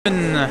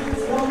Up.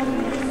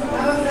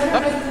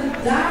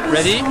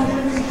 Ready?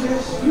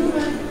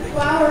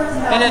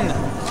 Ellen,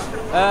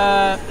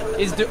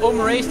 it's the home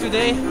race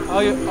today.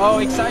 How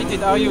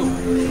excited are you?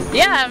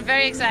 Yeah, I'm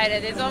very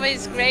excited. It's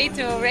always great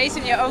to race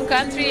in your own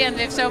country, and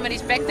with so many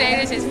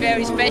spectators, it's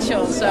very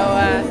special. So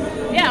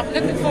yeah, I'm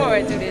looking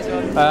forward to this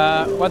one.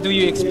 What do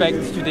you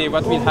expect today?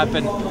 What will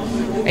happen?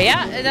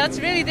 Yeah, that's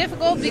really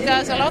difficult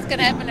because a lot can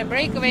happen. A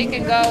breakaway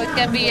can go. It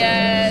can be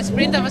a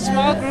sprint of a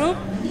small group.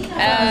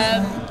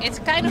 It's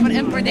kind of an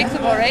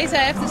unpredictable race, I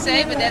have to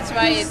say, but that's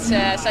why it's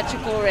such a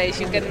cool race.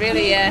 You can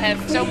really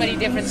have so many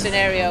different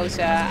scenarios.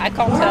 I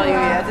can't tell you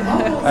yet.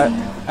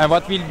 And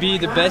what will be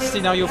the best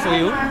scenario for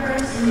you?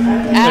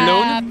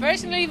 Alone?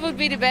 Personally, it would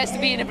be the best to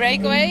be in a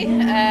breakaway.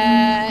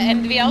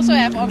 And we also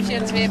have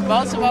options with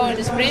Balsamo in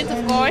the sprint,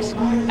 of course.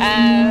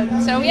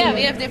 So yeah,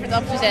 we have different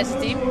options as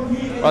a team.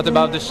 What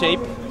about the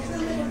shape?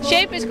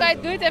 Shape is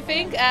quite good, I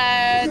think.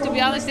 To be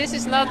honest, this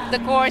is not the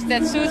course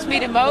that suits me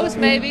the most,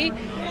 maybe.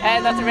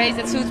 Not the race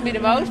that suits me the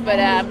most, but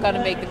I'm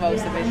gonna make the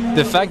most of it.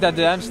 The fact that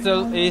the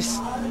Amstel is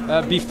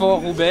before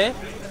Roubaix,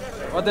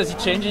 what does it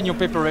change in your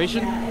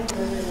preparation?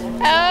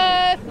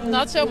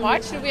 Not so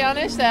much, to be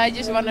honest. I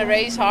just want to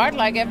race hard,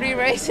 like every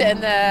race,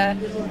 and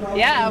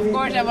yeah, of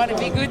course, I want to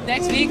be good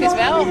next week as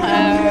well.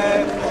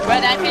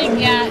 But I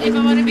think, yeah, if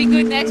I want to be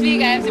good next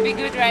week, I have to be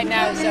good right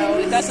now, so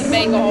it doesn't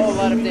make a whole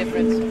lot of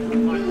difference.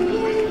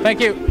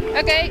 Thank you.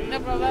 Okay, no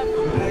problem.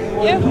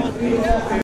 Yeah.